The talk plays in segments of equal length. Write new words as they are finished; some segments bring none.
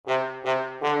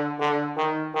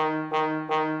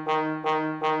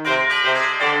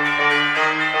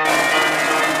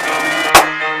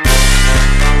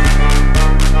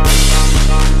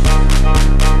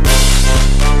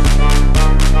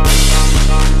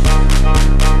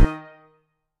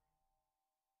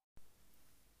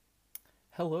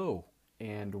Hello,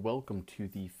 and welcome to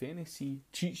the Fantasy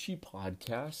Cheat Sheet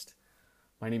Podcast.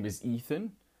 My name is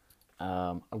Ethan.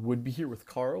 I would be here with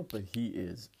Carl, but he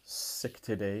is sick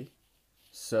today.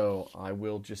 So I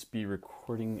will just be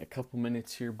recording a couple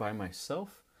minutes here by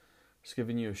myself. Just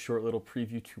giving you a short little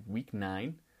preview to Week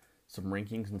 9. Some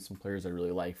rankings and some players I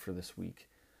really like for this week.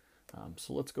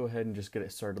 So let's go ahead and just get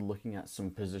it started looking at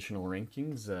some positional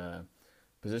rankings.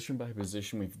 Position by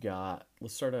position,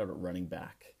 let's start out at running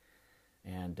back.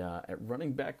 And at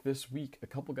running back this week, a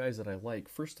couple guys that I like.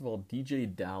 First of all, DJ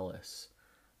Dallas,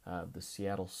 the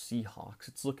Seattle Seahawks.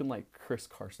 It's looking like Chris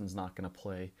Carson's not going to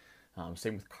play.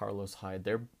 Same with Carlos Hyde.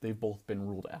 They've both been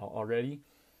ruled out already.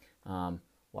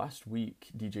 Last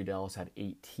week, DJ Dallas had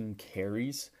 18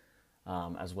 carries,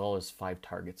 as well as 5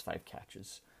 targets, 5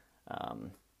 catches.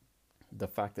 The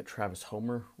fact that Travis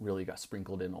Homer really got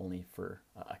sprinkled in only for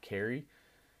a carry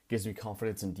gives me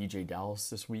confidence in DJ Dallas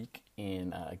this week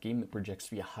in a game that projects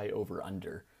to be a high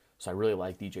over-under. So I really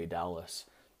like DJ Dallas.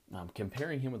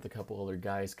 Comparing him with a couple other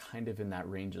guys kind of in that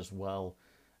range as well.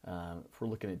 If we're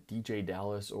looking at DJ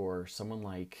Dallas or someone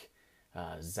like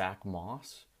Zach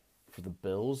Moss for the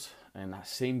Bills, and that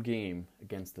same game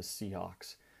against the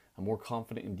Seahawks, I'm more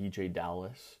confident in DJ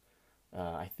Dallas.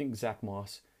 I think Zach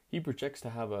Moss, he projects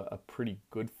to have a pretty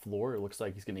good floor. It looks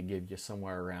like he's going to give you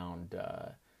somewhere around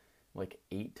like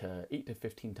 8 to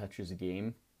 15 touches a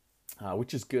game,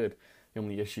 which is good. The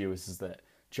only issue is that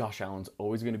Josh Allen's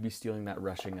always going to be stealing that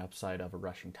rushing upside of a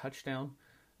rushing touchdown.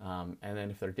 And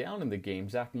then if they're down in the game,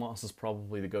 Zach Moss is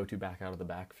probably the go-to back out of the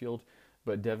backfield,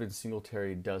 but Devin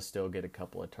Singletary does still get a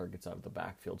couple of targets out of the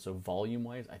backfield. So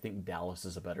volume-wise, I think Dallas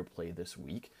is a better play this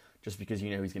week, just because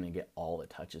he's going to get all the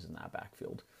touches in that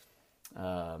backfield.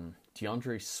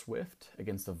 DeAndre Swift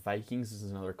against the Vikings is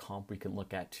another comp we can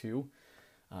look at too.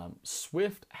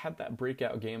 Swift had that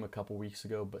breakout game a couple weeks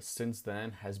ago, but since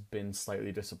then has been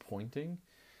slightly disappointing.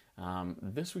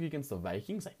 This week against the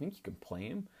Vikings, I think you can play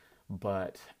him,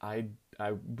 but I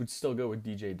would still go with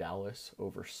DJ Dallas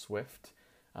over Swift.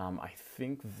 I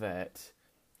think that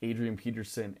Adrian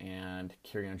Peterson and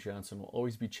Kerryon Johnson will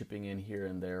always be chipping in here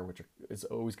and there, which is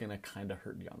always going to kind of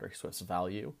hurt DeAndre Swift's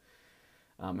value.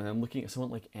 And then looking at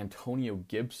someone like Antonio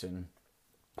Gibson,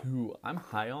 who I'm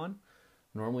high on,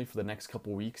 normally for the next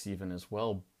couple weeks even as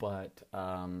well, but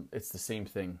it's the same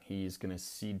thing. He's going to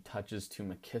cede touches to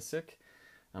McKissick.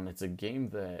 It's a game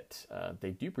that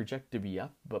they do project to be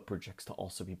up, but projects to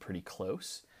also be pretty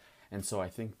close. And so I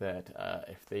think that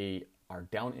if they are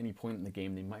down any point in the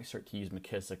game, they might start to use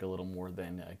McKissick a little more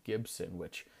than Gibson,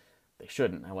 which they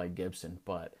shouldn't. I like Gibson,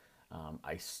 but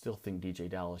I still think DJ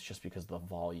Dallas just because of the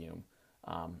volume.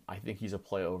 I think he's a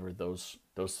play over those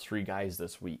 3 guys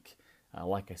this week.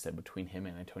 Like I said, between him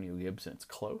and Antonio Gibson, it's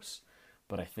close,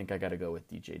 but I think I got to go with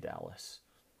DJ Dallas.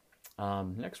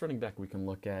 Next running back we can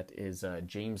look at is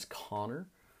James Conner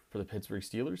for the Pittsburgh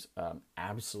Steelers.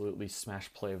 Absolutely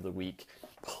smash play of the week.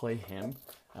 Play him.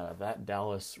 That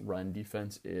Dallas run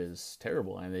defense is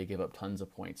terrible, and they give up tons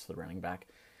of points to the running back.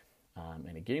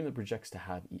 And a game that projects to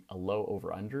have a low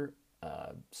over-under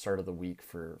start of the week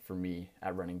for me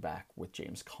at running back with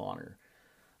James Conner.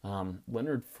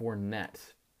 Leonard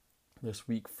Fournette. This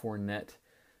week, Fournette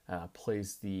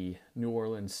plays the New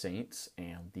Orleans Saints,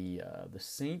 and the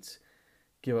Saints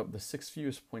give up the 6th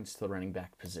fewest points to the running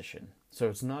back position. So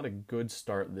it's not a good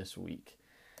start this week.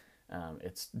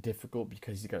 It's difficult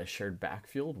because he's got a shared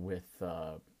backfield with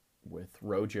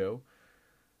Rojo,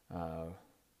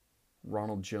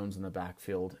 Ronald Jones in the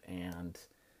backfield, and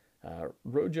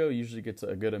Rojo usually gets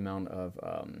a good amount of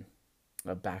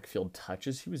backfield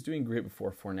touches. He was doing great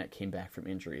before Fournette came back from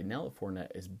injury, and now that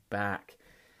Fournette is back,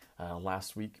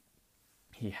 last week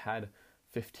he had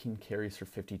 15 carries for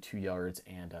 52 yards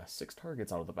and 6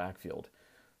 targets out of the backfield.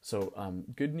 So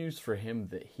good news for him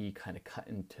that he kind of cut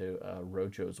into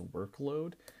Rojo's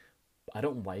workload. I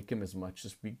don't like him as much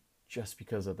just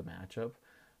because of the matchup,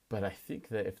 but I think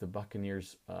that if the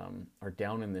Buccaneers are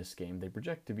down in this game, they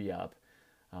project to be up,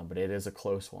 but it is a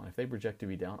close one. If they project to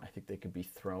be down, I think they could be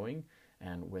throwing.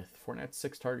 And with Fournette's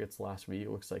 6 targets last week, it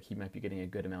looks like he might be getting a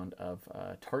good amount of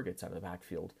targets out of the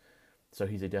backfield. So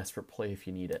he's a desperate play if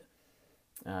you need it.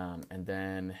 And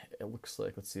then it looks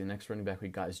like, let's see, the next running back we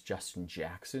got is Justin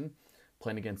Jackson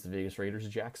playing against the Vegas Raiders.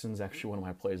 Jackson's actually one of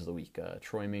my plays of the week.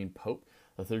 Troy Maine Pope,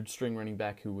 the 3rd-string running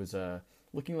back who was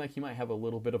looking like he might have a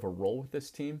little bit of a role with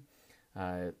this team,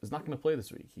 is not going to play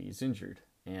this week. He's injured.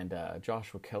 And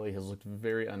Joshua Kelly has looked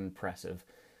very unimpressive.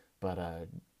 But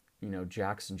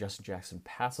Justin Jackson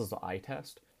passes the eye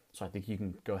test, so I think you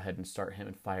can go ahead and start him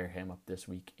and fire him up this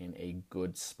week in a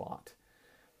good spot.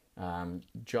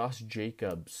 Josh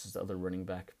Jacobs is the other running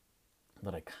back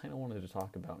that I kind of wanted to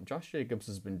talk about. Josh Jacobs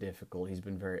has been difficult. He's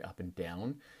been very up and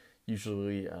down.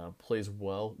 Usually plays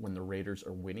well when the Raiders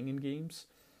are winning in games.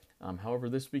 However,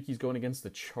 this week he's going against the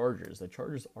Chargers. The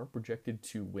Chargers are projected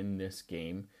to win this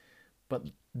game, but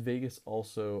Vegas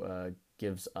also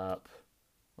gives up,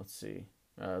 let's see,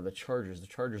 the Chargers. The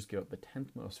Chargers give up the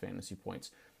 10th most fantasy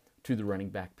points to the running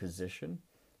back position.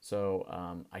 So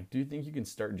I do think you can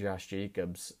start Josh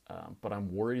Jacobs, but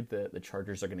I'm worried that the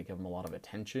Chargers are going to give him a lot of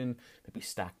attention, maybe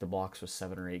stack the box with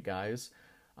 7 or 8 guys.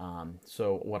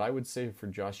 So what I would say for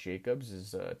Josh Jacobs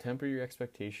is temper your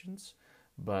expectations,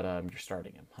 but you're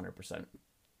starting him 100%.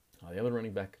 The other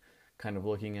running back kind of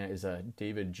looking at is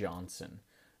David Johnson.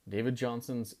 David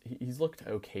Johnson's he's looked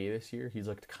okay this year. He's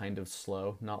looked kind of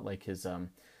slow, not like his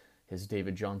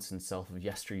David Johnson self of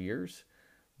yesteryears.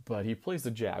 But he plays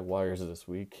the Jaguars this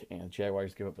week, and the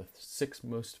Jaguars give up the 6th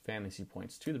most fantasy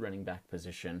points to the running back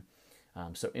position.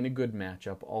 So in a good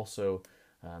matchup. Also,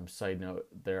 side note,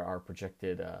 there are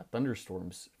projected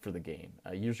thunderstorms for the game.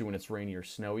 Usually when it's rainy or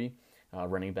snowy,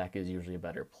 running back is usually a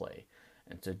better play.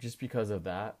 And so just because of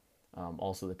that,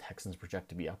 also the Texans project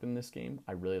to be up in this game.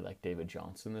 I really like David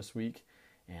Johnson this week,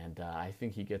 and I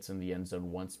think he gets in the end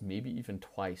zone once, maybe even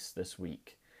twice this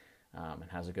week, and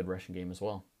has a good rushing game as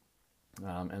well.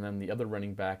 And then the other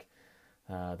running back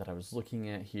that I was looking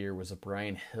at here was a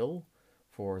Brian Hill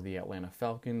for the Atlanta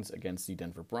Falcons against the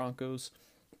Denver Broncos.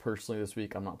 Personally, this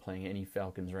week, I'm not playing any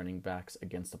Falcons running backs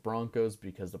against the Broncos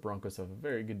because the Broncos have a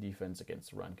very good defense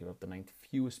against the run, give up the 9th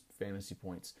fewest fantasy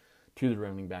points to the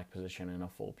running back position in a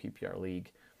full PPR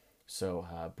league. So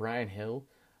Brian Hill,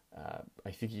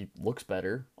 I think he looks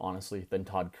better, honestly, than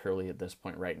Todd Gurley at this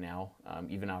point right now,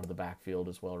 even out of the backfield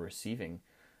as well receiving.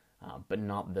 But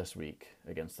not this week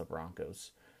against the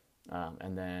Broncos.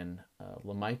 And then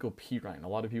La'Mical Pirine. A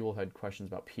lot of people have had questions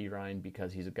about Pirine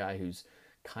because he's a guy who's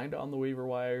kind of on the waiver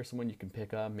wire, someone you can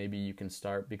pick up, maybe you can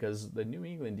start, because the New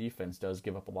England defense does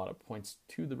give up a lot of points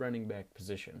to the running back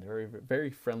position. They're very, very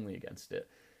friendly against it.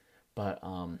 But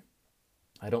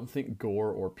I don't think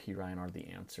Gore or Pirine are the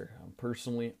answer.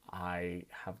 Personally, I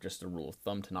have just a rule of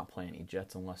thumb to not play any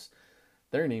Jets unless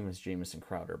their name is Jamison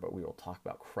Crowder, but we will talk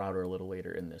about Crowder a little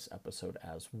later in this episode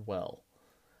as well.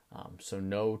 So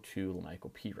no to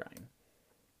La'Mical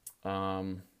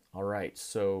Pirine. All right,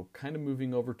 so kind of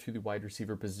moving over to the wide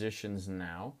receiver positions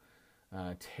now.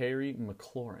 Terry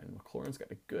McLaurin. McLaurin's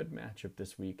got a good matchup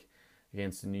this week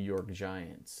against the New York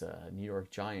Giants. New York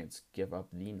Giants give up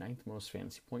the 9th most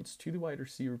fantasy points to the wide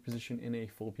receiver position in a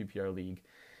full PPR league.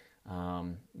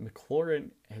 McLaurin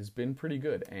has been pretty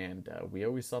good, and we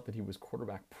always thought that he was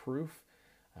quarterback proof.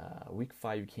 Week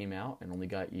 5 came out and only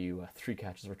got you 3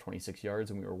 catches for 26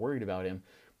 yards, and we were worried about him,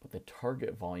 but the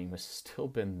target volume has still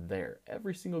been there.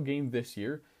 Every single game this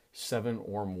year, 7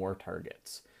 or more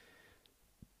targets.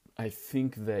 I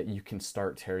think that you can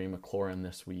start Terry McLaurin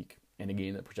this week in a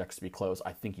game that projects to be close.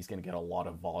 I think he's going to get a lot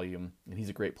of volume, and he's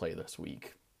a great play this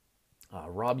week.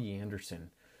 Robbie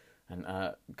Anderson. And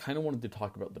kind of wanted to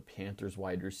talk about the Panthers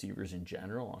wide receivers in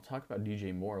general. I'll talk about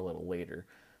DJ Moore a little later.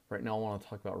 Right now I want to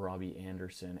talk about Robbie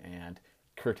Anderson and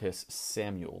Curtis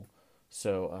Samuel.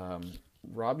 So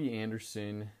Robbie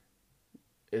Anderson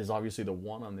is obviously the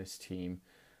one on this team.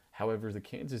 However, the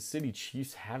Kansas City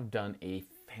Chiefs have done a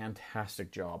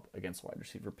fantastic job against wide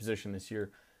receiver position this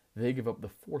year. They give up the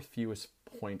 4th fewest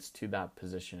points to that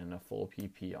position in a full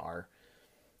PPR.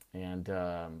 And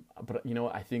but you know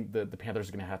what? I think the Panthers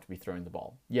are going to have to be throwing the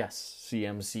ball. Yes,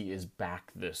 CMC is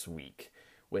back this week,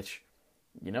 which,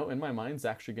 you know, in my mind is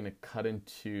actually going to cut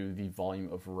into the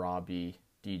volume of Robbie,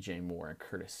 DJ Moore, and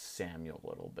Curtis Samuel a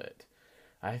little bit.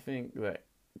 I think that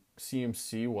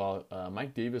CMC, while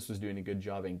Mike Davis was doing a good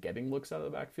job in getting looks out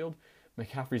of the backfield,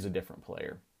 McCaffrey's a different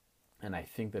player. And I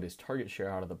think that his target share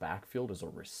out of the backfield as a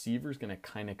receiver is going to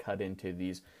kind of cut into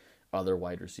these other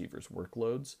wide receivers'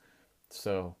 workloads.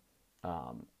 So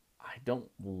I don't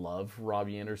love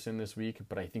Robbie Anderson this week,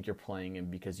 but I think you're playing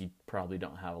him because you probably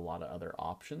don't have a lot of other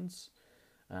options.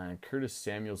 Curtis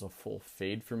Samuel's a full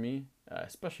fade for me,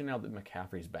 especially now that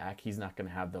McCaffrey's back. He's not going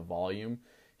to have the volume.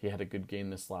 He had a good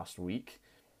game this last week,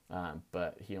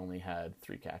 but he only had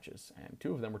 3 catches, and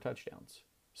 2 of them were touchdowns.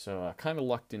 So kind of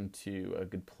lucked into a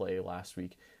good play last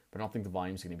week, but I don't think the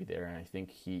volume's going to be there, and I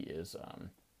think he is,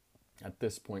 at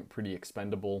this point, pretty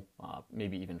expendable,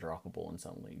 maybe even droppable in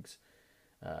some leagues.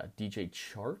 DJ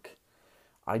Chark.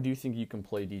 I do think you can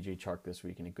play DJ Chark this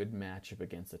week in a good matchup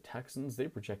against the Texans. They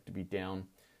project to be down.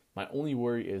 My only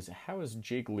worry is, how is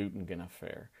Jake Luton going to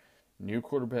fare? New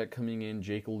quarterback coming in,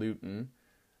 Jake Luton.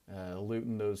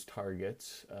 Luton those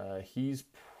targets. He's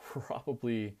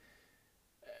probably...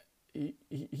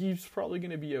 he's probably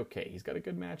going to be okay. He's got a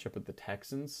good matchup with the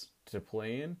Texans to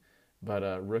play in, but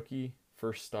rookie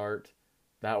first start,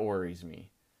 that worries me.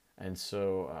 And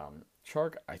so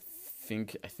Chark, I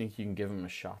think you can give him a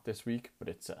shot this week, but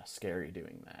it's scary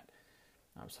doing that.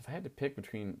 So if I had to pick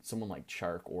between someone like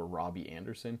Chark or Robbie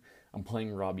Anderson, I'm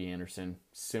playing Robbie Anderson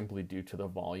simply due to the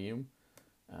volume.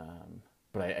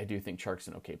 But I do think Chark's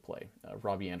an okay play.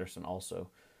 Robbie Anderson also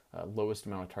lowest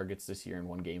amount of targets this year in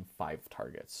one game, 5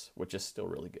 targets, which is still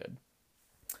really good.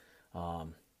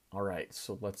 All right,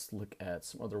 so let's look at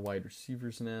some other wide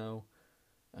receivers now.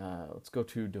 Let's go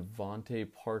to Devontae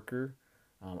Parker.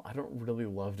 I don't really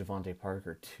love Devontae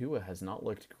Parker. Tua has not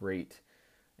looked great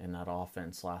in that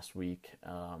offense last week.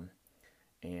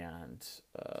 And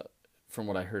from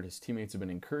what I heard, his teammates have been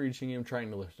encouraging him,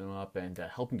 trying to lift him up and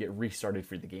help him get restarted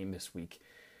for the game this week,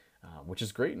 which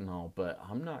is great and all, but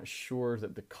I'm not sure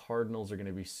that the Cardinals are going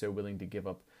to be so willing to give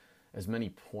up as many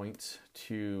points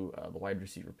to the wide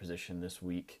receiver position this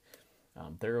week.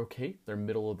 They're okay. They're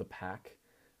middle of the pack,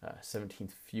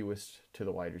 17th fewest to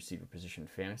the wide receiver position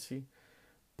fantasy,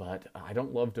 but I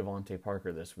don't love Devontae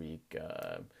Parker this week.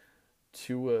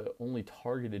 Tua only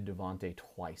targeted Devontae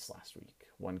twice last week.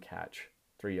 1 catch,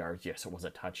 3 yards. Yes, it was a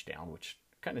touchdown, which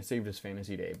kind of saved his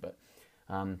fantasy day. But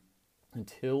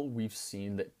until we've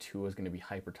seen that Tua is going to be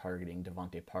hyper-targeting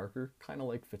Devontae Parker, kind of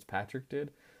like Fitzpatrick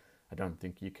did, I don't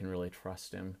think you can really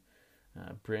trust him.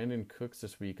 Brandon Cooks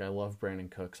this week. I love Brandon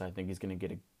Cooks. I think he's going to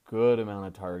get a good amount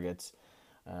of targets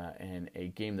in a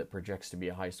game that projects to be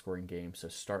a high-scoring game. So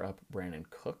start up Brandon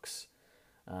Cooks.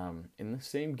 In the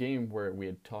same game where we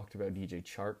had talked about DJ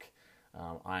Chark,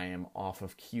 I am off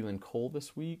of Keelan Cole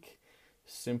this week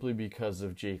simply because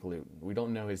of Jake Luton. We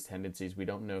don't know his tendencies. We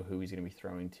don't know who he's going to be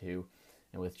throwing to.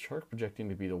 And with Chark projecting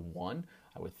to be the one,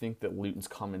 I would think that Luton's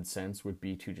common sense would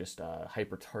be to just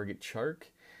hyper-target Chark.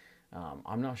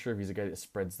 I'm not sure if he's a guy that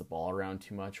spreads the ball around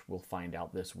too much. We'll find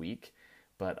out this week.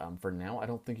 But for now, I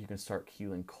don't think you can start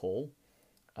Keelan Cole.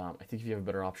 I think if you have a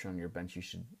better option on your bench, you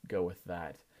should go with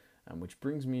that. Which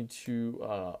brings me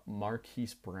to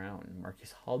Marquise Brown.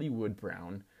 Marquise Hollywood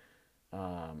Brown.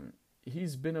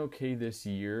 He's been okay this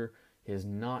year. He has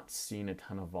not seen a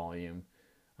ton of volume.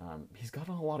 He's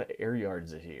gotten a lot of air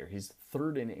yards this year. He's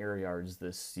 3rd in air yards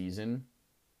this season,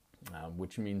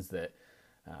 which means that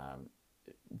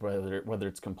whether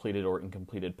it's completed or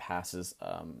incompleted passes,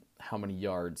 how many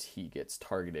yards he gets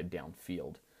targeted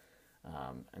downfield.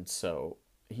 And so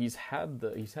he's had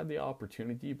the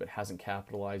opportunity, but hasn't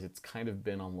capitalized. It's kind of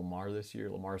been on Lamar this year.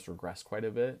 Lamar's regressed quite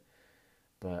a bit,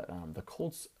 but the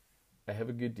Colts, I have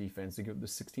a good defense. They give the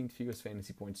 16th fewest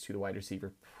fantasy points to the wide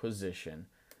receiver position.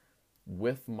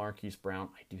 With Marquise Brown,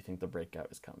 I do think the breakout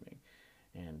is coming,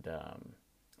 and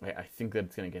I think that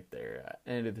it's going to get there.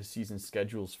 End of the season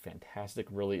schedule is fantastic.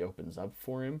 Really opens up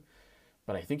for him.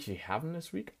 But I think if you have him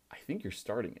this week, I think you're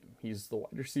starting him. He's the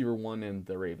wide receiver 1 in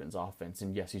the Ravens offense.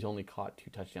 And yes, he's only caught 2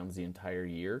 touchdowns the entire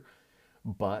year.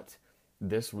 But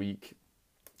this week,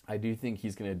 I do think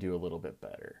he's going to do a little bit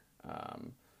better.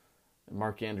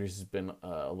 Mark Andrews has been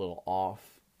a little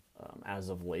off as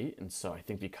of late. And so I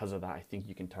think because of that, I think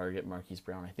you can target Marquise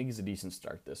Brown. I think he's a decent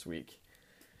start this week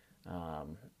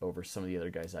over some of the other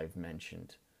guys I've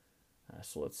mentioned.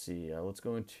 So let's see. Let's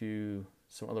go into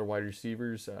some other wide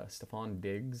receivers. Stephon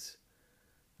Diggs.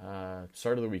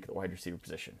 Start of the week at the wide receiver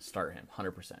position. Start him,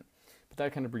 100%. But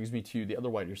that kind of brings me to the other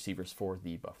wide receivers for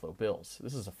the Buffalo Bills.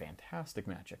 This is a fantastic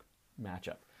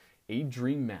matchup. A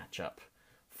dream matchup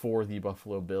for the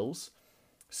Buffalo Bills.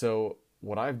 So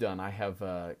what I've done, I have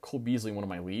Cole Beasley in one of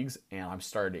my leagues, and I'm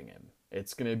starting him.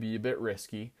 It's going to be a bit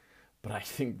risky, but I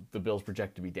think the Bills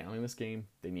project to be down in this game.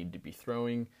 They need to be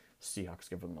throwing. Seahawks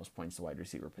give them the most points to wide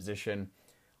receiver position.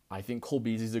 I think Cole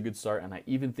Beasley's a good start, and I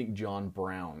even think John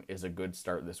Brown is a good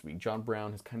start this week. John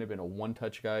Brown has kind of been a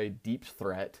one-touch guy, deep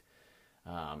threat,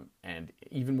 and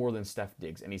even more than Steph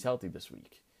Diggs, and he's healthy this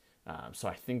week. So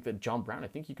I think that John Brown, I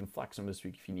think you can flex him this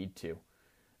week if you need to.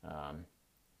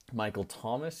 Michael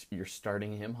Thomas, you're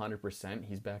starting him 100%.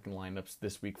 He's back in lineups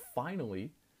this week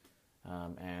finally,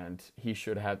 and he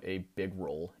should have a big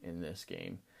role in this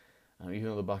game. Even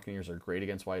though the Buccaneers are great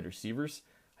against wide receivers,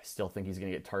 I still think he's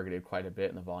going to get targeted quite a bit,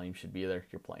 and the volume should be there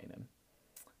if you're playing him.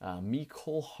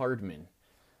 Mecole Hardman.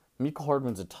 Mecole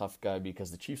Hardman's a tough guy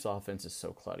because the Chiefs' offense is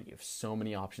so cluttered. You have so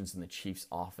many options in the Chiefs'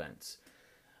 offense.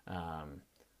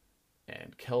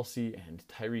 And Kelsey and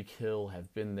Tyreek Hill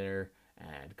have been there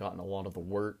and gotten a lot of the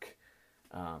work.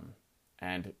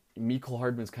 And Mecole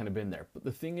Hardman's kind of been there. But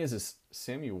the thing is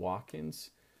Sammy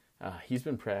Watkins, he's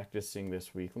been practicing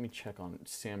this week. Let me check on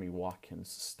Sammy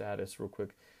Watkins' status real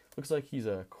quick. Looks like he's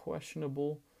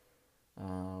questionable.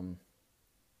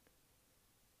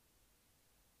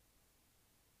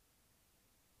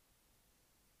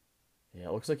 Yeah,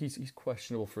 it looks like he's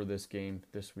questionable for this game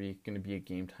this week. Going to be a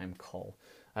game time call.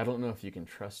 I don't know if you can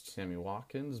trust Sammy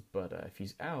Watkins, but if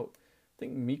he's out, I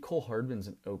think Mecole Hardman's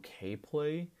an okay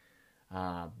play.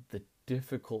 The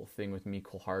difficult thing with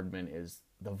Mecole Hardman is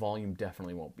the volume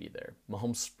definitely won't be there.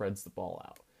 Mahomes spreads the ball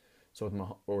out. So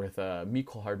with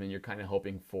Mecole Hardman, you're kind of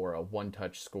hoping for a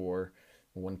one-touch score,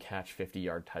 one catch,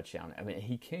 50-yard touchdown. I mean,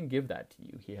 he can give that to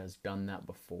you. He has done that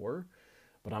before,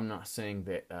 but I'm not saying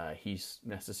that he's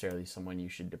necessarily someone you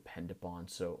should depend upon.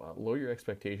 So lower your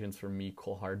expectations for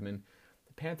Mecole Hardman.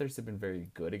 The Panthers have been very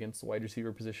good against the wide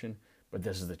receiver position, but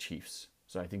this is the Chiefs.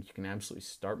 So I think you can absolutely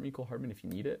start Mecole Hardman if you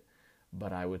need it,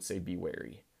 but I would say be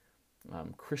wary.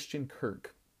 Christian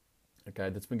Kirk, a guy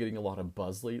that's been getting a lot of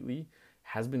buzz lately,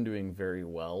 has been doing very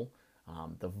well.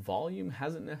 The volume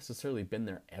hasn't necessarily been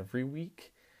there every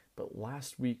week, but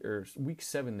last week, or week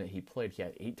 7 that he played, he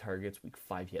had 8 targets. Week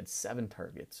 5, he had 7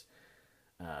 targets.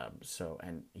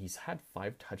 And he's had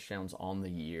 5 touchdowns on the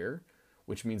year,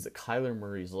 which means that Kyler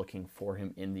Murray is looking for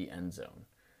him in the end zone.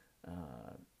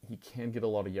 He can get a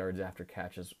lot of yards after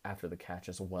the catch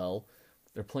as well.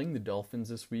 They're playing the Dolphins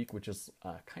this week, which is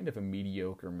kind of a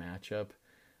mediocre matchup.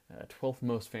 12th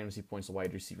most fantasy points to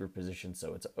wide receiver position,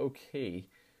 so it's okay.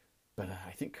 But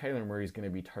I think Kyler Murray is going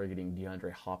to be targeting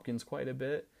DeAndre Hopkins quite a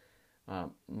bit.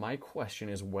 My question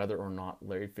is whether or not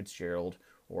Larry Fitzgerald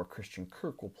or Christian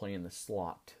Kirk will play in the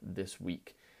slot this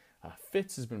week.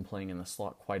 Fitz has been playing in the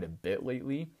slot quite a bit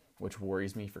lately, which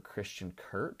worries me for Christian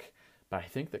Kirk. But I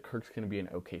think that Kirk's going to be an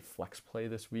okay flex play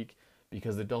this week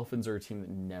because the Dolphins are a team that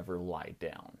never lie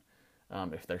down.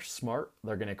 If they're smart,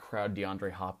 they're going to crowd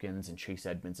DeAndre Hopkins and Chase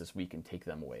Edmonds this week and take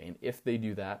them away. And if they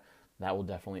do that, that will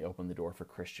definitely open the door for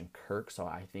Christian Kirk. So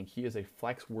I think he is a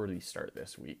flex-worthy start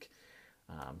this week.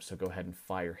 So go ahead and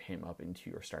fire him up into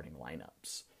your starting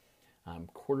lineups.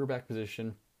 Quarterback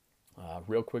position.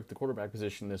 Real quick, the quarterback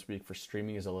position this week for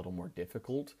streaming is a little more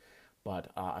difficult.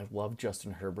 But I love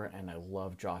Justin Herbert and I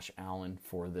love Josh Allen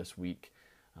for this week.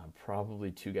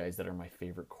 Probably 2 guys that are my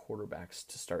favorite quarterbacks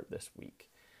to start this week.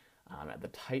 At the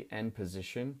tight end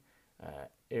position,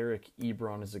 Eric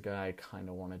Ebron is a guy I kind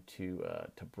of wanted to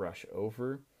brush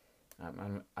over.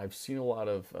 I've seen a lot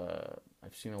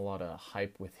of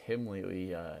hype with him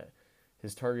lately.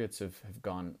 His targets have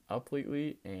gone up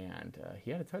lately, and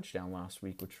he had a touchdown last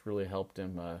week, which really helped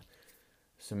him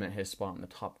cement his spot in the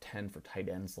top 10 for tight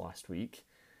ends last week.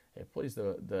 He plays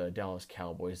the Dallas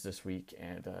Cowboys this week,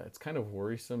 and it's kind of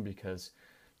worrisome because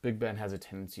Big Ben has a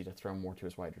tendency to throw more to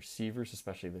his wide receivers,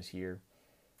 especially this year.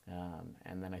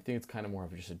 And then I think it's kind of more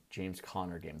of just a James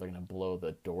Conner game. They're going to blow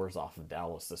the doors off of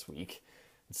Dallas this week.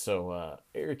 So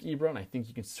Eric Ebron, I think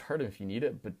you can start him if you need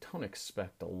it, but don't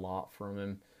expect a lot from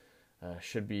him.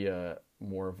 Should be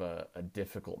more of a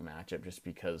difficult matchup just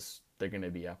because they're going to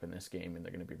be up in this game and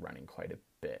they're going to be running quite a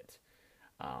bit.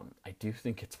 I do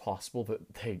think it's possible that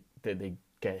they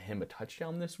get him a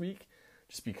touchdown this week,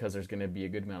 just because there's going to be a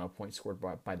good amount of points scored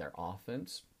by their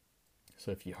offense.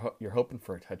 So if you're hoping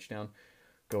for a touchdown,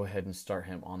 go ahead and start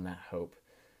him on that hope.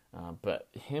 But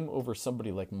him over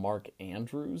somebody like Mark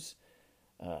Andrews,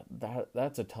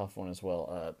 that's a tough one as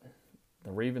well.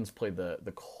 The Ravens play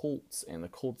the Colts, and the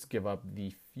Colts give up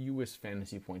the fewest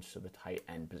fantasy points to the tight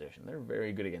end position. They're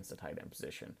very good against the tight end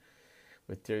position.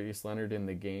 With Darius Leonard in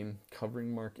the game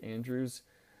covering Mark Andrews,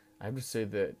 I have to say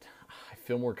that I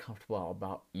feel more comfortable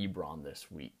about Ebron this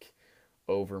week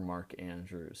over Mark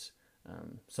Andrews.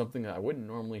 Something that I wouldn't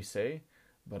normally say,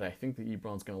 but I think that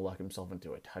Ebron's going to luck himself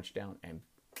into a touchdown and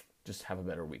just have a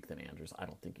better week than Andrews. I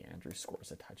don't think Andrews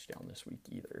scores a touchdown this week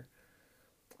either.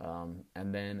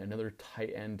 And then another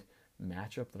tight end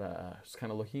matchup that I was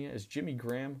kind of looking at is Jimmy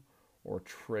Graham or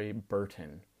Trey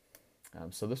Burton.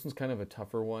 So this one's kind of a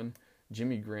tougher one.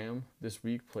 Jimmy Graham this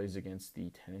week plays against the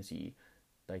Tennessee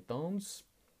Titans,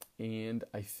 and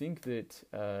I think that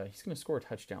he's going to score a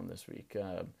touchdown this week.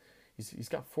 He's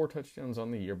got 4 touchdowns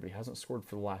on the year, but he hasn't scored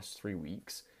for the last 3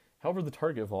 weeks. However, the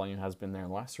target volume has been there in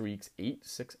the last 3 weeks, 8,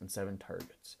 6, and 7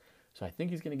 targets. So I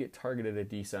think he's going to get targeted a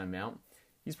decent amount.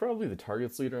 He's probably the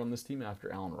targets leader on this team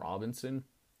after Allen Robinson.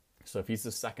 So if he's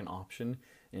the second option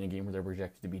in a game where they're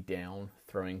projected to be down,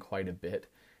 throwing quite a bit,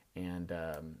 and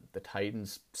the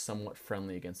Titans somewhat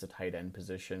friendly against the tight end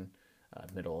position,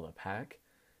 middle of the pack,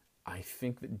 I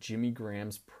think that Jimmy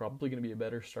Graham's probably going to be a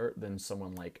better start than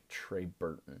someone like Trey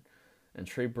Burton. And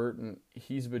Trey Burton,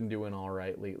 he's been doing all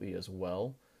right lately as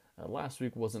well. Last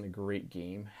week wasn't a great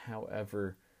game.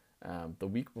 However, the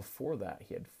week before that,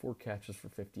 he had 4 catches for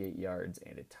 58 yards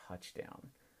and a touchdown.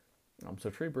 So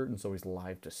Trey Burton's always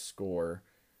live to score.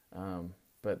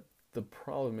 But the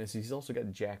problem is he's also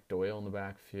got Jack Doyle in the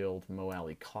backfield. Mo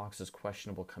Alley Cox is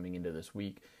questionable coming into this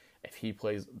week. if he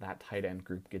plays, that tight end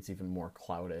group gets even more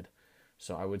clouded.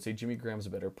 So I would say Jimmy Graham's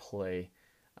a better play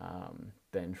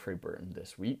than Trey Burton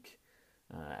this week.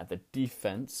 At the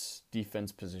defense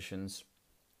positions,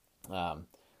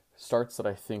 starts that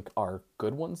I think are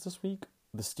good ones this week.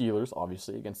 The Steelers,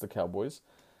 obviously, against the Cowboys,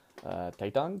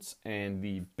 Titans, and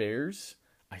the Bears.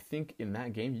 I think in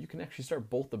that game, you can actually start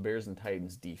both the Bears and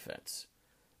Titans defense.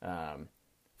 Fun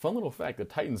little fact, the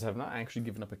Titans have not actually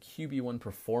given up a QB1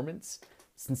 performance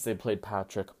since they played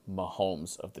Patrick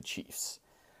Mahomes of the Chiefs.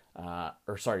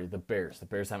 The Bears. The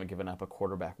Bears haven't given up a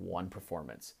quarterback one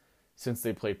performance since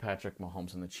they played Patrick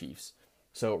Mahomes and the Chiefs.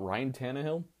 So Ryan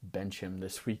Tannehill, bench him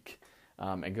this week,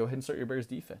 and go ahead and start your Bears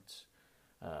defense.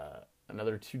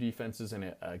 Another two defenses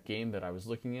in a game that I was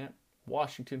looking at,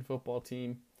 Washington football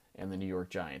team and the New York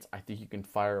Giants. I think you can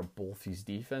fire both these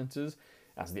defenses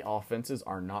as the offenses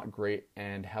are not great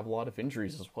and have a lot of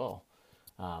injuries as well.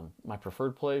 My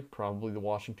preferred play, probably the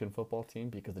Washington football team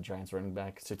because the Giants running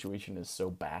back situation is so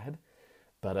bad.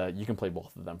 But you can play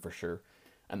both of them for sure.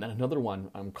 And then another one,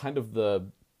 I'm kind of the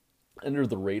under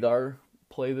the radar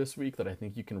play this week that I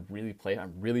think you can really play.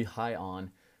 I'm really high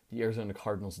on the Arizona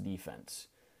Cardinals defense.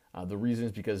 The reason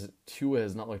is because Tua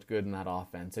has not looked good in that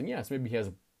offense. And yes, maybe he has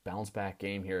a bounce back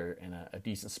game here in a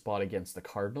decent spot against the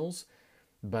Cardinals.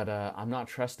 But I'm not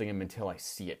trusting him until I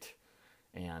see it.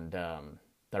 And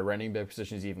the running back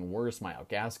position is even worse. Myles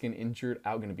Gaskin injured,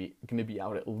 going to be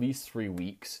out at least 3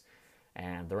 weeks.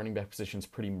 And the running back position is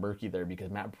pretty murky there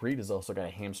because Matt Breida has also got a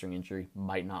hamstring injury,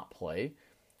 might not play.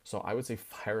 So I would say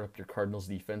fire up your Cardinals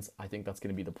defense. I think that's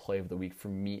going to be the play of the week for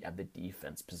me at the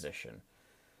defense position.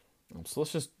 So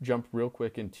let's just jump real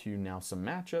quick into now some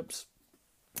matchups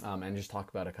and just talk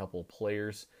about a couple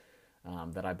players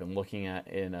that I've been looking at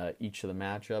in each of the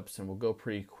matchups. And we'll go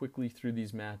pretty quickly through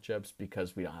these matchups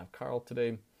because we don't have Carl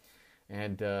today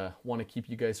and want to keep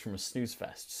you guys from a snooze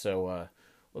fest. So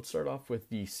let's start off with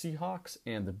the Seahawks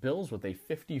and the Bills with a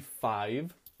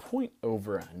 55-point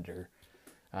over-under.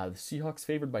 The Seahawks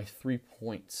favored by 3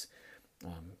 points.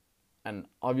 And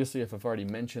obviously, if I've already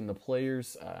mentioned the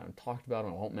players, talked about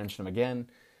them, I won't mention them again.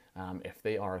 If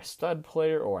they are a stud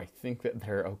player or I think that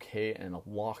they're okay and a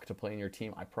lock to play in your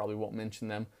team, I probably won't mention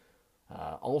them.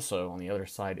 Also, on the other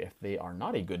side, if they are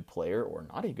not a good player or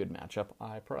not a good matchup,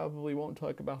 I probably won't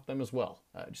talk about them as well.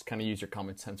 Just kind of use your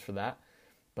common sense for that.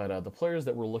 But the players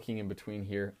that we're looking in between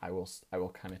here, I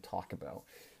will kind of talk about.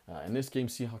 In this game,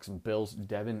 Seahawks and Bills,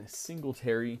 Devin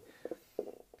Singletary.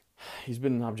 He's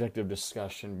been an object of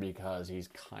discussion because he's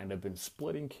kind of been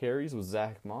splitting carries with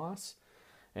Zach Moss.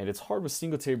 And it's hard with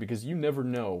Singletary because you never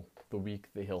know the week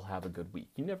that he'll have a good week.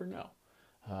 You never know.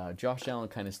 Josh Allen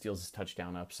kind of steals his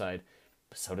touchdown upside.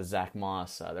 So does Zach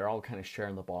Moss. They're all kind of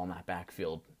sharing the ball in that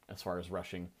backfield as far as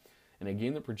rushing. In a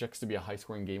game that projects to be a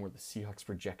high-scoring game where the Seahawks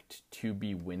project to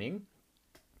be winning,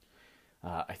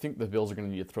 I think the Bills are going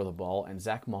to need to throw the ball, and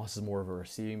Zach Moss is more of a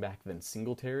receiving back than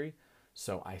Singletary.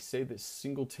 So I say that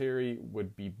Singletary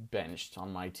would be benched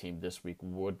on my team this week,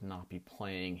 would not be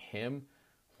playing him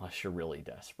unless you're really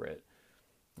desperate.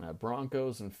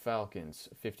 Broncos and Falcons,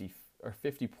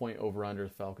 50-point over-under.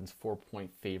 Falcons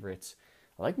 4-point favorites.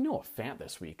 I like Noah Fant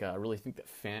this week. I really think that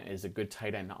Fant is a good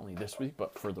tight end, not only this week,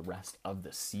 but for the rest of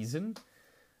the season.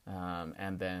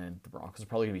 And then the Broncos are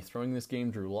probably going to be throwing this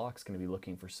game. Drew Lock's going to be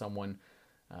looking for someone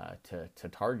to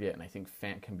target, and I think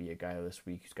Fant can be a guy this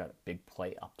week who's got a big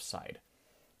play upside.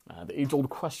 The age-old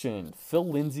question, Phil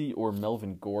Lindsay or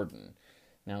Melvin Gordon?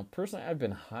 Now, personally, I've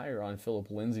been higher on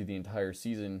Philip Lindsay the entire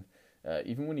season.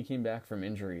 Even when he came back from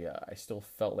injury, I still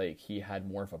felt like he had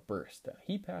more of a burst.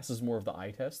 He passes more of the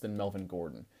eye test than Melvin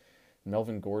Gordon.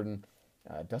 Melvin Gordon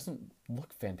doesn't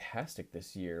look fantastic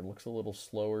this year, looks a little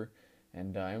slower,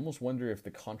 and I almost wonder if the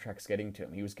contract's getting to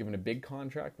him. He was given a big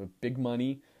contract with big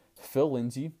money. Phil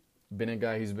Lindsay, been a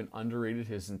guy who's been underrated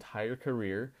his entire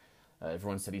career.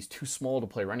 Everyone said he's too small to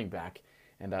play running back,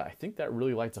 and I think that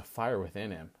really lights a fire within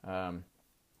him.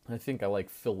 I think I like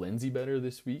Phil Lindsay better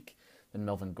this week than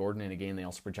Melvin Gordon. And again, they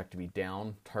also project to be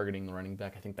down, targeting the running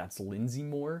back. I think that's Lindsay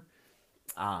more.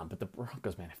 But the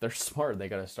Broncos, man, if they're smart, they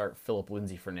got to start Philip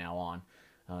Lindsay from now on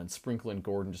and sprinkle in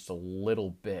Gordon just a little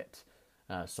bit.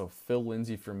 So Phil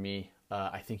Lindsay for me,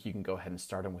 I think you can go ahead and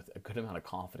start him with a good amount of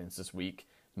confidence this week.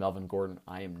 Melvin Gordon,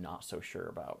 I am not so sure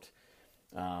about.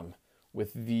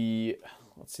 With the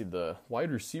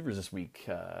wide receivers this week,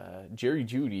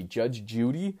 Judge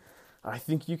Judy, I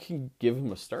think you can give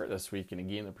him a start this week in a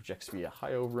game that projects to be a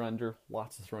high over-under,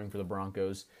 lots of throwing for the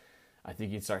Broncos. I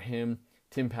think you can start him.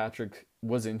 Tim Patrick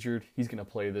was injured. He's going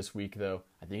to play this week, though.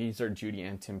 I think you can start Judy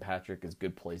and Tim Patrick as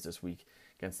good plays this week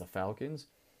against the Falcons.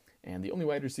 And the only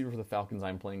wide receiver for the Falcons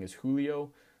I'm playing is Julio.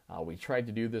 We tried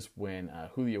to do this when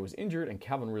Julio was injured and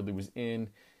Calvin Ridley was in,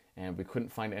 and we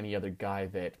couldn't find any other guy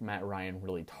that Matt Ryan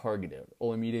really targeted.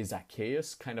 Olamide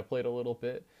Zacchaeus kind of played a little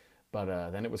bit,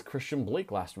 but then it was Christian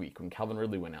Blake last week when Calvin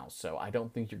Ridley went out, so I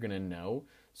don't think you're going to know.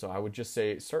 So I would just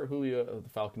say start Julio, the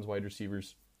Falcons wide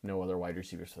receivers, no other wide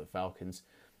receivers for the Falcons.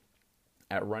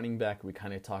 At running back, we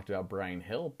kind of talked about Brian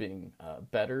Hill being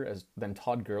better than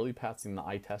Todd Gurley, passing the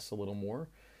eye test a little more.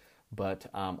 But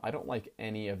I don't like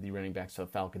any of the running backs for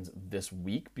the Falcons this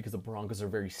week because the Broncos are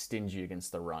very stingy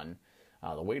against the run.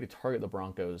 The way to target the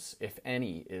Broncos, if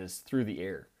any, is through the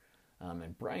air.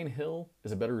 And Brian Hill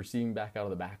is a better receiving back out of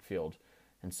the backfield.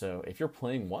 And so if you're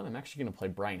playing one, I'm actually going to play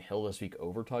Brian Hill this week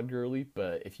over Todd Gurley.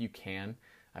 But if you can,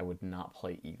 I would not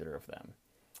play either of them.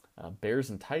 Bears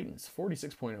and Titans,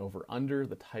 46-point over-under.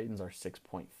 The Titans are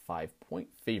 6.5-point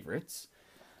favorites.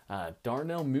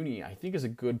 Darnell Mooney, I think, is a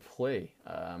good play.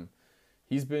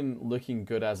 He's been looking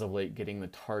good as of late, getting the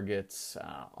targets.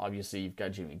 Obviously, you've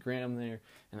got Jimmy Graham there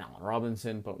and Allen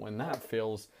Robinson, but when that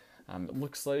fails, it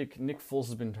looks like Nick Foles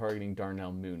has been targeting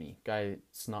Darnell Mooney. Guy's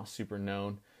not super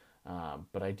known,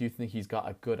 but I do think he's got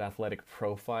a good athletic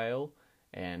profile,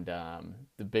 and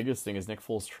the biggest thing is Nick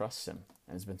Foles trusts him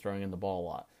and has been throwing in the ball a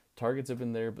lot. Targets have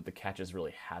been there, but the catches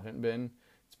really haven't been.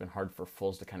 It's been hard for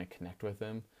Foles to kind of connect with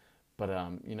him. But,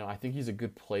 I think he's a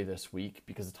good play this week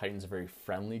because the Titans are very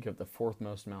friendly, give the fourth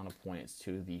most amount of points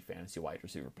to the fantasy wide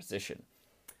receiver position.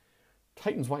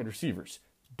 Titans wide receivers,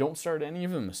 don't start any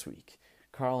of them this week.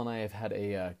 Carl and I have had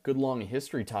a good long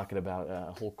history talking about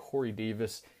a whole Corey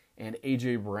Davis and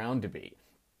A.J. Brown debate.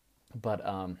 But,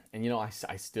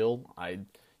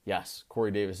 yes,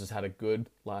 Corey Davis has had a good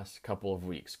last couple of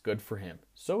weeks. Good for him.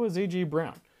 So has A.J.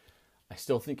 Brown. I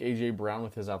still think A.J. Brown,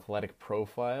 with his athletic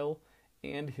profile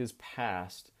and his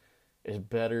past, is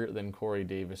better than Corey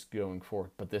Davis going forward.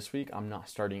 But this week, I'm not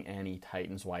starting any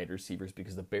Titans wide receivers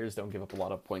because the Bears don't give up a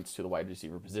lot of points to the wide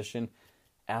receiver position.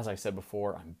 As I said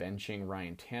before, I'm benching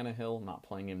Ryan Tannehill, not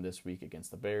playing him this week against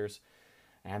the Bears.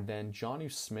 And then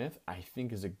Jonnu Smith, I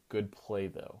think, is a good play,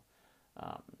 though.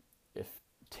 If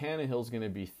Tannehill's going to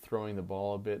be throwing the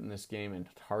ball a bit in this game and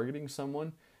targeting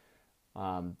someone,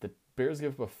 the Bears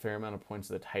give up a fair amount of points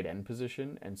to the tight end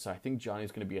position, and so I think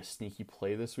Johnny's going to be a sneaky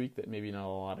play this week that maybe not a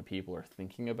lot of people are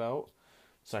thinking about.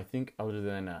 So I think other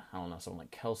than, someone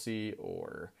like Kelsey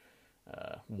or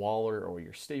Waller or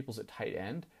your staples at tight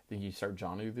end, I think you start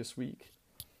Johnny this week.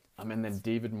 And then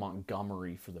David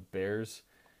Montgomery for the Bears.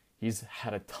 He's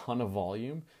had a ton of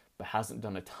volume, but hasn't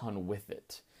done a ton with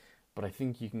it. But I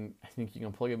think you can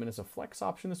plug him in as a flex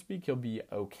option this week. He'll be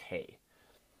okay.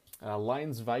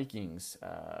 Lions-Vikings,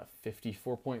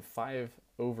 54.5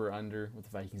 over-under, with the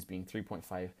Vikings being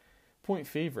 3.5-point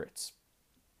favorites.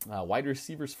 Wide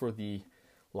receivers for the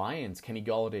Lions, Kenny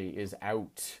Golladay is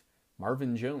out.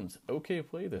 Marvin Jones, okay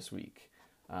play this week.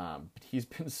 But he's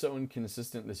been so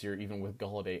inconsistent this year, even with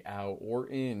Golladay out or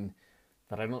in,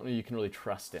 that I don't know you can really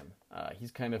trust him.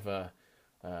 He's kind of a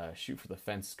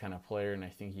shoot-for-the-fence kind of player, and I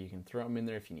think you can throw him in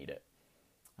there if you need it.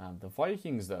 The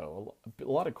Vikings, though, a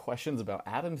lot of questions about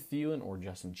Adam Thielen or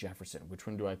Justin Jefferson. Which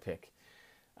one do I pick?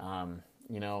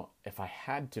 If I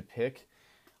had to pick,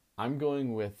 I'm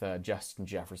going with Justin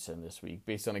Jefferson this week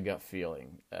based on a gut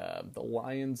feeling. The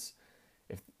Lions,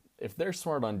 if they're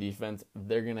smart on defense,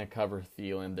 they're going to cover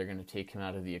Thielen. They're going to take him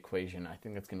out of the equation. I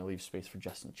think that's going to leave space for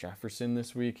Justin Jefferson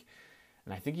this week.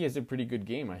 And I think he has a pretty good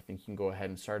game. I think you can go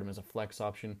ahead and start him as a flex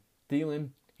option. Thielen,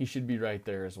 he should be right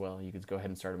there as well. You could go ahead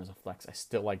and start him as a flex. I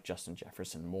still like Justin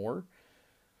Jefferson more.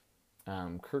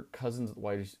 Kirk Cousins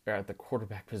at the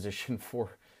quarterback position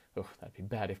that'd be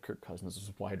bad if Kirk Cousins was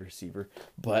a wide receiver.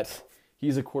 But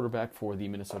he's a quarterback for the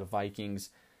Minnesota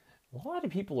Vikings. A lot of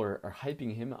people are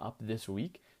hyping him up this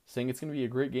week, saying it's going to be a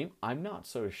great game. I'm not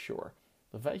so sure.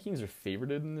 The Vikings are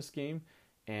favored in this game,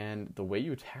 and the way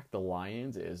you attack the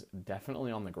Lions is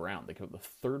definitely on the ground. They give up the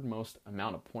third most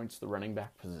amount of points to the running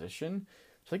back position.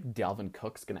 I think Dalvin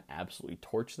Cook's going to absolutely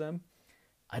torch them.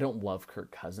 I don't love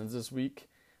Kirk Cousins this week,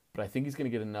 but I think he's going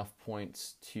to get enough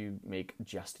points to make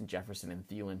Justin Jefferson and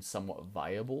Thielen somewhat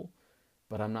viable.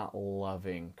 But I'm not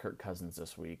loving Kirk Cousins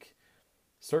this week.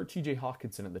 Start T.J.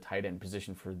 Hawkinson at the tight end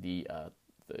position for the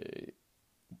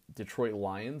Detroit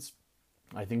Lions.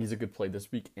 I think he's a good play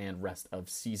this week and rest of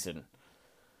season.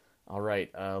 All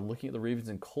right, looking at the Ravens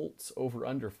and Colts, over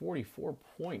under 44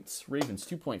 points. Ravens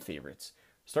 2-point favorites.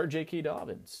 Start J.K.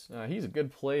 Dobbins. He's a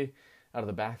good play out of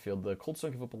the backfield. The Colts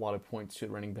don't give up a lot of points to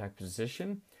the running back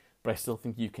position, but I still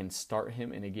think you can start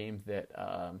him in a game that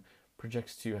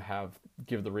projects to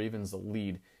give the Ravens the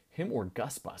lead. Him or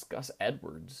Gus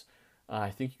Edwards. I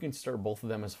think you can start both of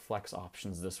them as flex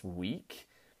options this week.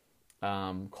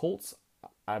 Colts,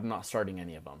 I'm not starting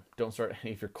any of them. Don't start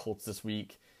any of your Colts this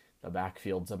week. The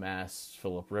backfield's a mess.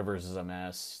 Phillip Rivers is a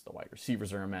mess. The wide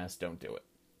receivers are a mess. Don't do it.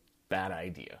 Bad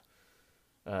idea.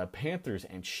 Panthers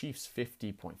and Chiefs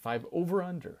 50.5 over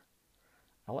under.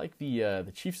 I like the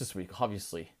Chiefs this week.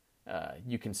 Obviously,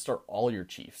 you can start all your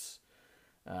Chiefs,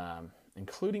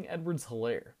 including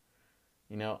Edwards-Helaire.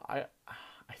 You know, I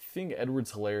think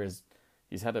Edwards-Helaire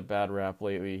he's had a bad rap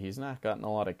lately. He's not gotten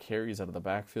a lot of carries out of the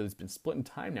backfield. He's been splitting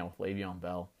time now with Le'Veon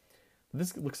Bell. But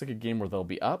this looks like a game where they'll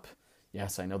be up.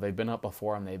 Yes, I know they've been up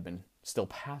before and they've been still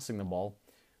passing the ball,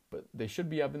 but they should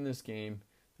be up in this game.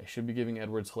 They should be giving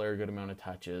Edwards-Helaire a good amount of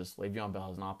touches. Le'Veon Bell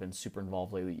has not been super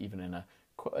involved lately, even in a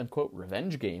quote-unquote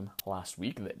revenge game last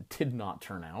week that did not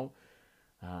turn out.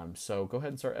 So go ahead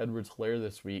and start Edwards-Helaire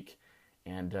this week.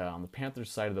 And on the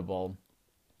Panthers side of the ball,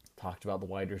 talked about the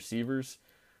wide receivers.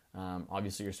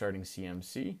 Obviously, you're starting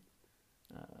CMC.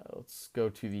 Let's go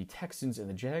to the Texans and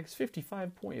the Jags.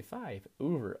 55.5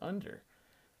 over under.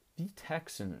 The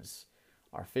Texans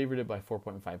are favorited by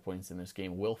 4.5 points in this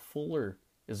game. Will Fuller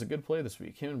is a good play this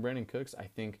week. Him and Brandon Cooks, I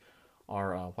think,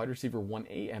 are wide receiver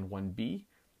 1A and 1B.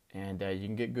 And you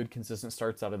can get good, consistent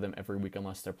starts out of them every week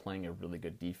unless they're playing a really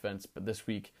good defense. But this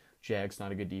week, Jags,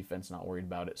 not a good defense, not worried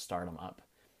about it. Start them up.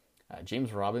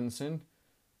 James Robinson,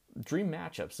 dream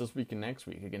matchups this week and next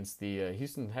week against the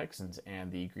Houston Texans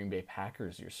and the Green Bay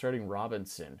Packers. You're starting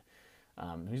Robinson.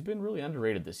 He's been really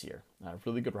underrated this year.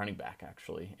 Really good running back,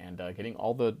 actually. And getting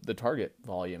all the target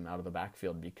volume out of the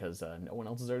backfield because no one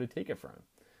else is there to take it from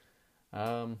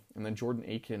him. And then Jordan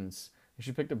Akins.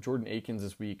 She picked up Jordan Akins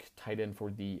this week, tight end for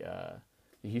the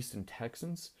Houston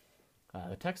Texans.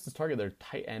 The Texans target their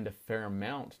tight end a fair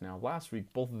amount. Now, last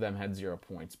week, both of them had 0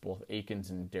 points, both Akins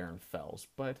and Darren Fells.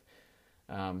 But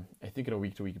I think on a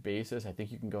week-to-week basis, I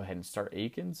think you can go ahead and start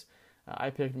Akins. I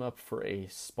picked him up for a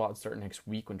spot start next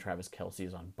week when Travis Kelce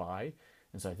is on bye.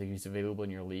 And so I think he's available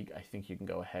in your league. I think you can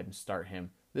go ahead and start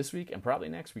him this week and probably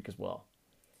next week as well.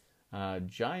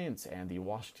 Giants and the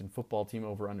Washington football team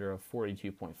over under of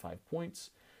 42.5 points.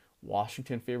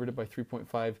 Washington favored by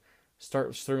 3.5.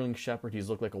 Start Sterling Shepard. He's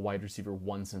looked like a wide receiver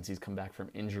 1 since he's come back from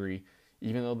injury.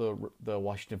 Even though the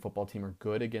Washington football team are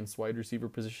good against wide receiver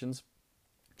positions,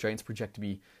 Giants project to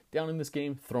be down in this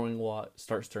game, throwing a lot.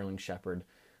 Start Sterling Shepard.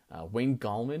 Wayne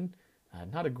Gallman,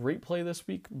 not a great play this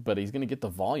week, but he's going to get the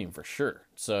volume for sure.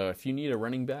 So if you need a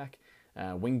running back,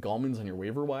 Wayne Gallman's on your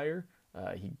waiver wire.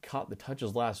 He caught the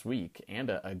touches last week and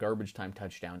a garbage time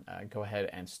touchdown. Go ahead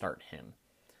and start him.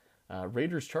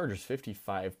 Raiders-Chargers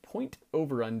 55 point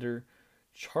over under.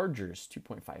 Chargers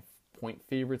 2.5 point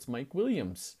favorites. Mike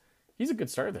Williams. He's a good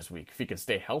start this week if he can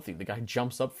stay healthy. The guy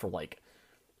jumps up for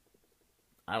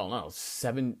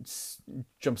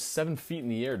jumps 7 feet in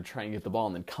the air to try and get the ball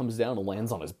and then comes down and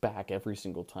lands on his back every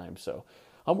single time. So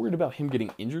I'm worried about him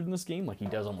getting injured in this game like he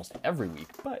does almost every week.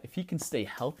 But if he can stay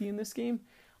healthy in this game,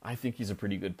 I think he's a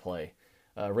pretty good play.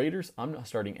 Raiders, I'm not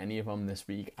starting any of them this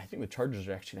week. I think the Chargers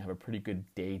are actually going to have a pretty good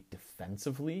day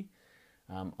defensively.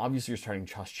 Obviously, you're starting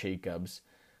Josh Jacobs.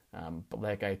 But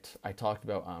like I talked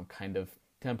about, kind of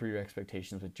temper your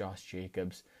expectations with Josh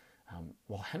Jacobs.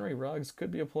 While Henry Ruggs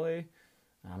could be a play,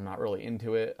 I'm not really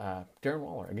into it. Darren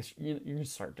Waller, I guess you can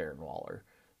start Darren Waller.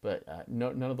 But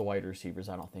none of the wide receivers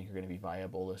I don't think are going to be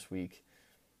viable this week.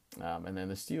 And then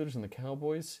the Steelers and the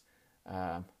Cowboys,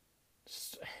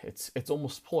 it's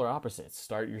almost polar opposites.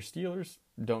 Start your Steelers,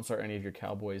 don't start any of your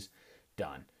Cowboys.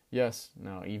 Done. Yes,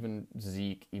 no, even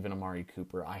Zeke, even Amari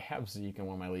Cooper. I have Zeke in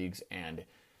one of my leagues, and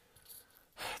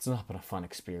it's not been a fun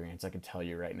experience. I can tell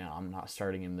you right now. I'm not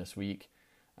starting him this week.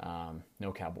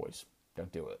 No Cowboys.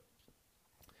 Don't do it.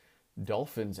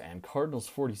 Dolphins and Cardinals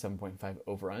 47.5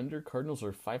 over under. Cardinals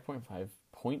are 5.5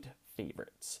 point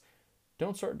favorites.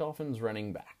 Don't start Dolphins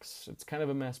running backs. It's kind of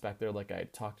a mess back there like I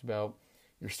had talked about.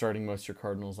 You're starting most of your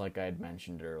Cardinals like I had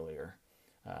mentioned earlier.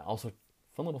 Also,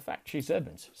 fun little fact, Chase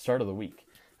Edmonds, start of the week.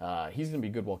 He's going to be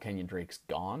good while Kenyon Drake's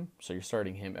gone, so you're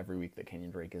starting him every week that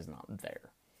Kenyon Drake is not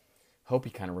there. Hope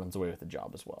he kind of runs away with the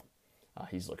job as well.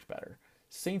 He's looked better.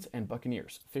 Saints and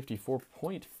Buccaneers,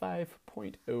 54.5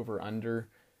 point over under.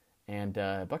 And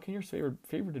Buccaneers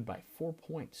favored by 4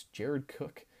 points. Jared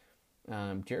Cook.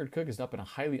 Jared Cook has not been a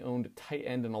highly owned tight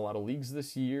end in a lot of leagues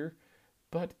this year.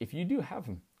 But if you do have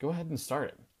him, go ahead and start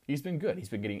him. He's been good. He's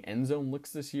been getting end zone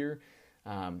looks this year.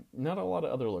 Not a lot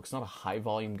of other looks. Not a high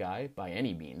volume guy by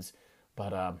any means.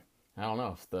 But I don't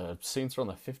know. If the Saints are on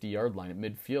the 50-yard line at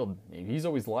midfield, he's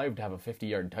always live to have a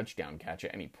 50-yard touchdown catch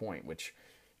at any point, which,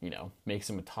 makes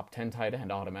him a top 10 tight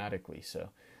end automatically.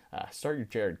 So start your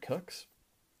Jared Cooks.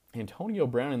 Antonio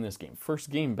Brown in this game. First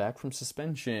game back from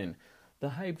suspension. The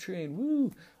hype train.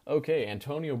 Woo! Okay,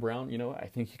 Antonio Brown, I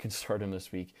think you can start him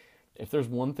this week. if there's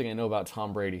one thing I know about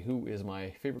Tom Brady, who is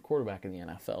my favorite quarterback in the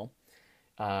NFL,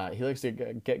 he likes to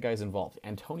get guys involved.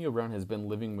 Antonio Brown has been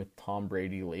living with Tom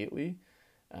Brady lately.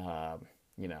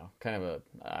 Kind of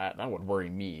that would worry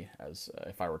me as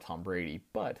if I were Tom Brady,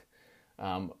 but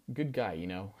good guy.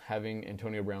 Having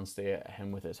Antonio Brown stay at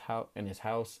him with his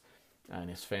house and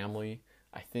his family.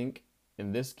 I think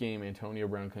in this game, Antonio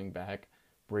Brown coming back,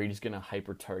 Brady's gonna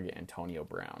hyper target Antonio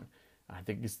Brown. I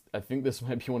think this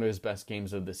might be one of his best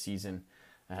games of the season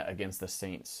against the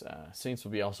Saints. Saints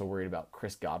will be also worried about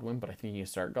Chris Godwin, but I think he can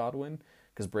start Godwin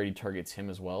because Brady targets him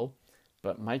as well.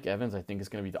 But Mike Evans, I think, is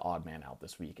going to be the odd man out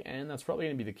this week, and that's probably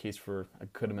going to be the case for a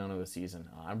good amount of the season.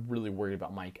 I'm really worried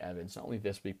about Mike Evans, not only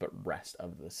this week, but rest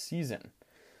of the season.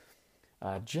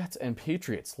 Jets and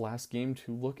Patriots, last game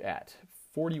to look at.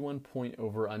 41-point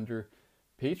over-under.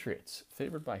 Patriots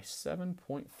favored by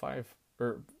 7.5,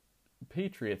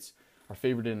 Patriots are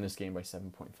favored in this game by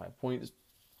 7.5 points.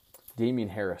 Damian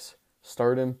Harris,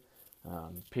 start him.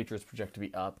 Patriots project to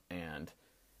be up, and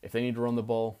if they need to run the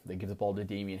ball, they give the ball to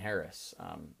Damian Harris.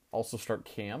 Also start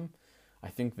Cam. I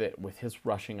think that with his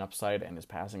rushing upside and his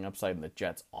passing upside and the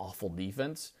Jets' awful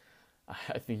defense,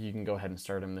 I think you can go ahead and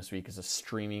start him this week as a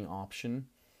streaming option.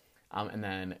 And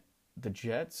then the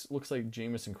Jets, looks like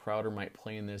Jamison Crowder might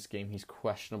play in this game. He's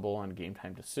questionable on game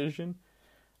time decision.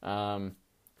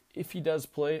 If he does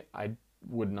play, I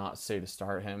would not say to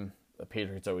start him. The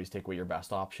Patriots always take away your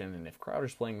best option, and if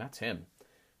Crowder's playing, that's him.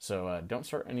 So don't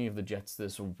start any of the Jets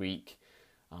this week.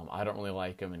 I don't really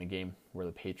like them in a game where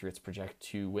the Patriots project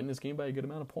to win this game by a good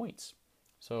amount of points.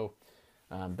 So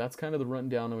that's kind of the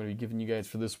rundown I'm going to be giving you guys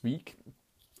for this week.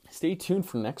 Stay tuned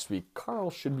for next week. Carl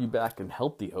should be back and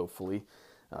healthy, hopefully.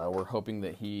 We're hoping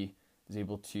that he is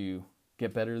able to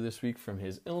get better this week from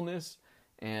his illness.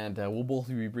 And we'll both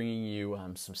be bringing you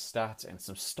some stats and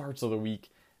some starts of the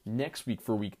week next week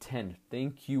for Week 10.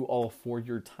 Thank you all for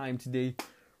your time today.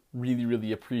 Really,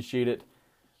 really appreciate it.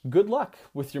 Good luck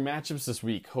with your matchups this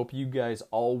week. Hope you guys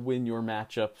all win your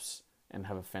matchups and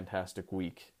have a fantastic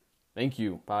week. Thank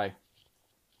you. Bye.